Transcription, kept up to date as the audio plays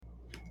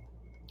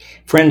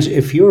Friends,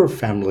 if your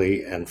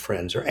family and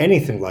friends are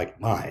anything like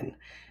mine,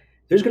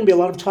 there's going to be a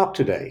lot of talk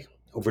today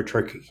over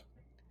Turkey.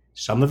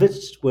 Some of it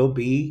will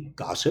be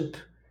gossip,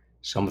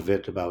 some of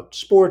it about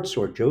sports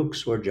or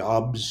jokes or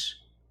jobs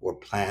or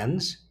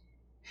plans.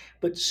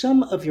 But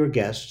some of your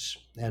guests,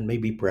 and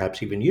maybe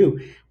perhaps even you,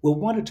 will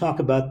want to talk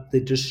about the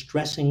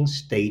distressing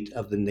state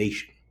of the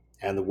nation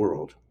and the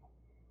world.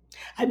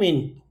 I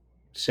mean,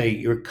 say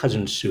your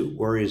cousin Sue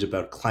worries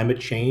about climate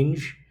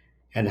change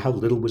and how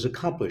little was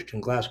accomplished in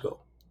Glasgow.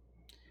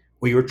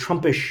 Or your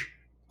Trumpish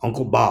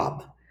Uncle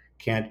Bob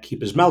can't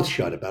keep his mouth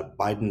shut about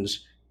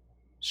Biden's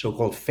so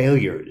called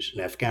failures in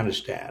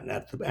Afghanistan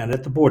and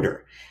at the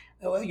border.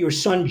 Your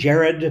son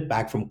Jared,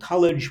 back from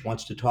college,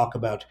 wants to talk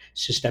about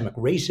systemic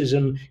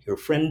racism. Your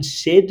friend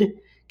Sid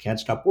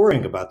can't stop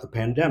worrying about the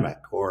pandemic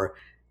or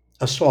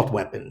assault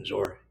weapons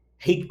or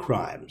hate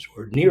crimes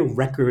or near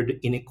record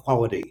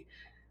inequality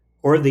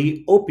or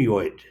the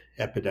opioid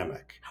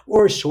epidemic,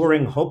 or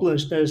soaring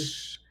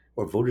homelessness,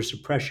 or voter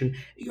suppression.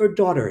 Your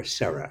daughter,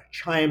 Sarah,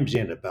 chimes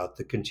in about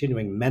the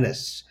continuing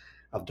menace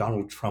of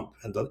Donald Trump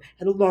and the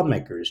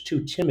lawmakers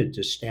too timid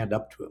to stand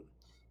up to him.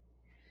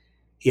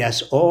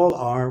 Yes, all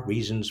are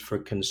reasons for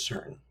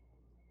concern,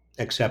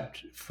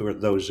 except for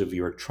those of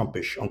your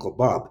Trumpish Uncle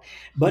Bob.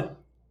 But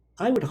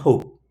I would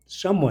hope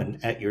someone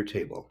at your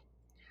table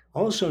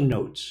also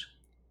notes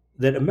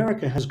that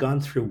America has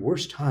gone through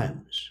worse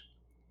times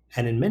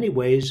and in many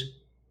ways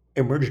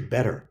emerged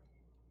better.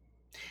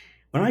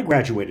 When I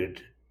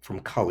graduated from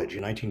college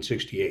in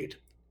 1968,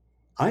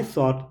 I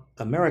thought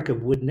America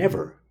would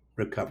never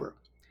recover.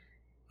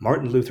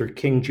 Martin Luther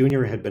King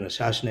Jr. had been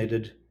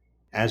assassinated,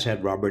 as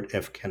had Robert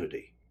F.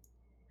 Kennedy.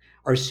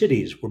 Our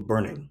cities were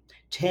burning.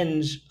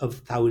 Tens of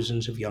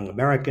thousands of young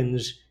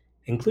Americans,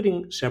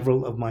 including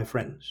several of my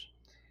friends,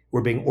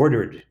 were being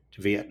ordered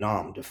to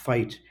Vietnam to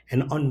fight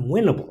an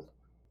unwinnable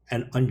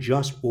and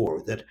unjust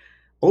war that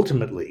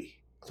ultimately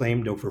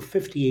claimed over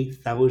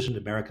 58,000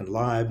 American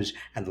lives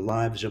and the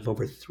lives of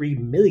over 3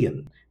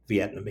 million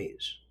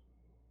Vietnamese.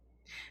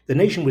 The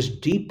nation was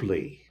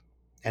deeply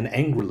and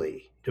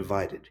angrily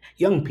divided.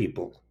 Young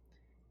people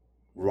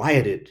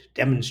rioted,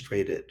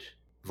 demonstrated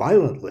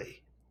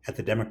violently at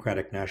the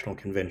Democratic National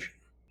Convention.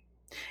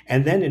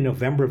 And then in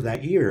November of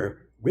that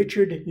year,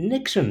 Richard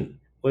Nixon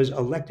was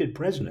elected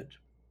president.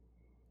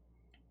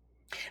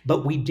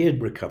 But we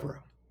did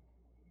recover.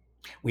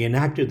 We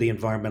enacted the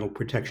Environmental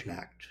Protection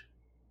Act.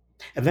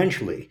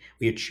 Eventually,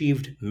 we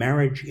achieved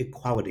marriage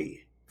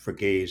equality for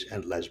gays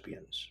and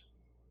lesbians.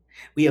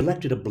 We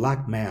elected a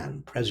black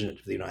man president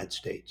of the United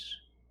States.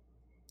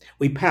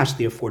 We passed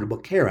the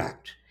Affordable Care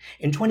Act.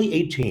 In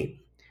 2018,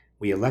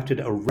 we elected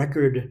a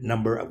record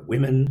number of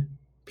women,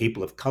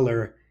 people of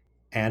color,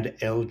 and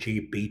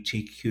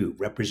LGBTQ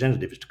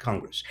representatives to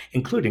Congress,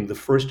 including the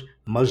first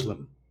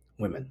Muslim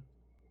women.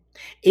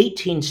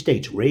 18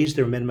 states raised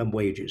their minimum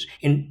wages.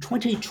 In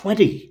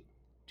 2020,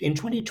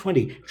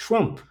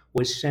 Trump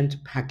was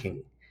sent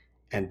packing,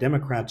 and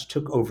Democrats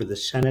took over the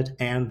Senate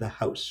and the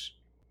House.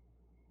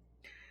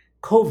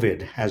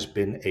 COVID has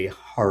been a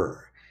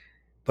horror,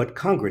 but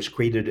Congress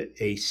created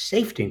a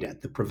safety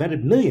net that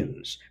prevented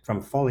millions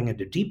from falling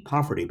into deep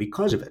poverty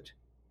because of it.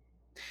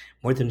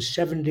 More than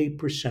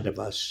 70% of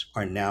us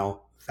are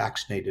now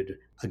vaccinated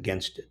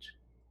against it.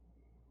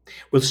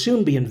 We'll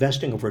soon be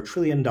investing over $1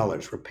 trillion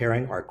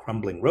repairing our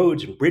crumbling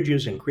roads and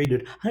bridges and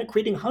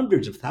creating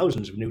hundreds of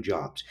thousands of new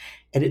jobs.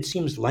 And it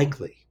seems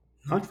likely,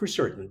 not for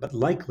certain, but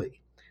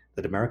likely,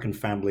 that American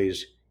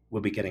families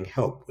will be getting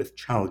help with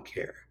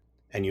childcare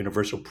and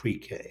universal pre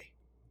K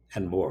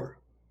and more.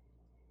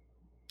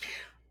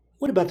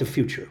 What about the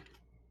future?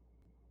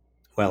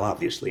 Well,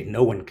 obviously,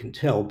 no one can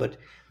tell, but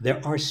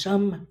there are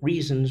some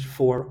reasons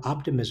for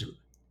optimism.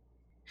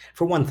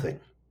 For one thing,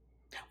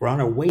 we're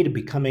on our way to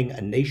becoming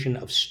a nation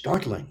of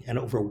startling and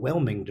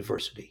overwhelming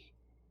diversity.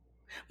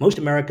 Most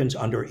Americans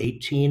under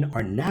 18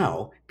 are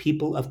now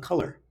people of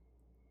color.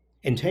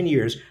 In 10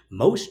 years,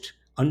 most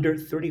under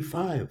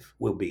 35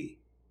 will be.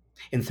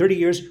 In 30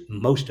 years,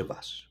 most of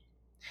us.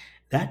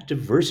 That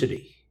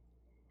diversity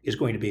is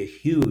going to be a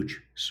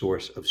huge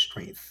source of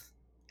strength,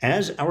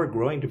 as our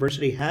growing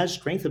diversity has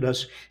strengthened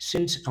us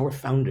since our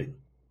founding.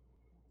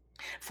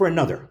 For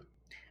another,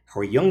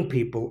 our young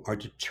people are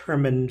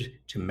determined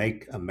to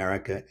make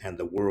America and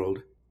the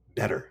world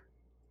better.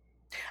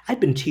 I've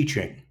been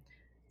teaching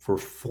for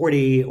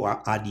 40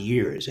 or odd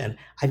years, and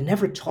I've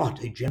never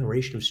taught a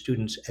generation of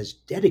students as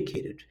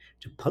dedicated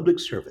to public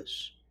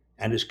service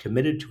and as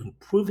committed to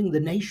improving the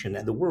nation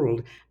and the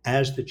world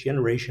as the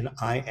generation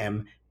I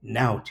am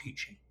now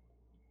teaching.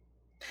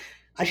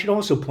 I should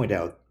also point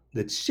out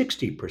that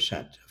 60%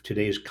 of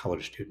today's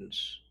college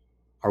students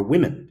are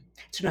women.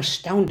 It's an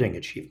astounding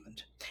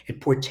achievement. It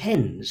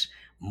portends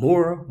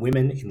more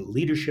women in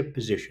leadership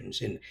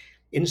positions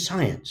in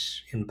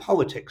science, in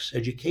politics,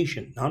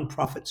 education,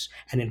 nonprofits,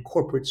 and in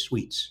corporate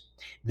suites.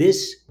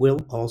 This will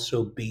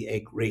also be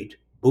a great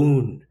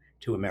boon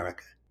to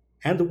America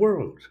and the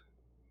world.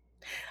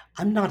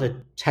 I'm not a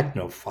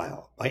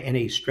technophile by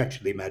any stretch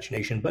of the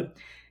imagination, but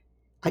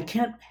I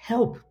can't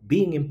help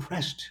being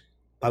impressed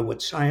by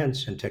what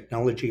science and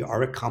technology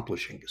are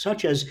accomplishing,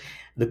 such as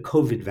the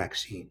COVID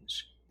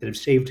vaccines that have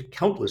saved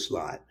countless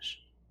lives,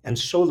 and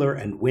solar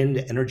and wind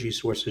energy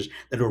sources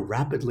that are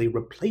rapidly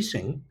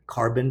replacing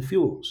carbon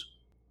fuels.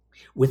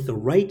 With the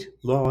right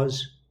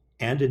laws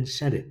and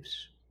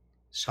incentives,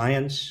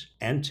 science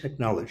and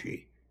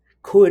technology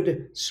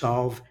could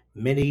solve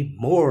many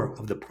more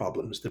of the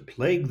problems that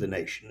plague the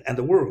nation and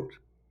the world.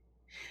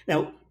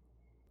 Now,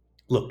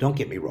 look, don't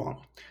get me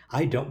wrong.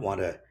 I don't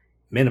want to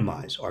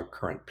minimize our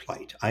current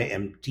plight. I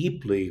am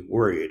deeply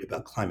worried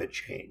about climate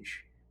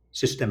change,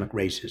 systemic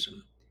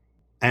racism,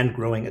 and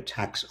growing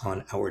attacks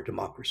on our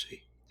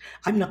democracy.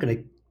 I'm not going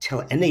to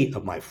tell any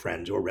of my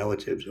friends or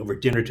relatives over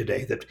dinner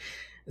today that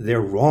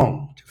they're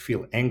wrong to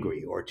feel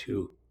angry or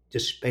to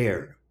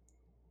despair.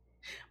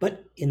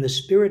 But in the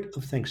spirit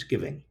of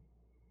Thanksgiving,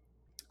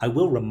 I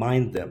will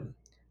remind them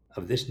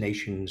of this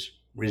nation's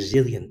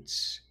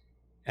resilience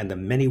and the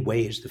many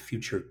ways the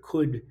future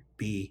could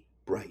be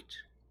bright.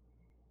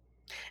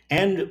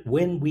 And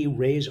when we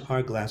raise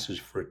our glasses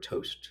for a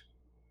toast,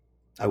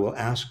 I will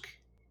ask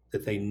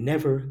that they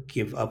never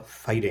give up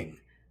fighting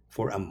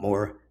for a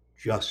more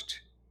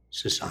just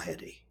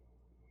society.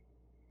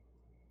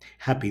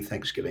 Happy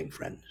Thanksgiving,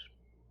 friends.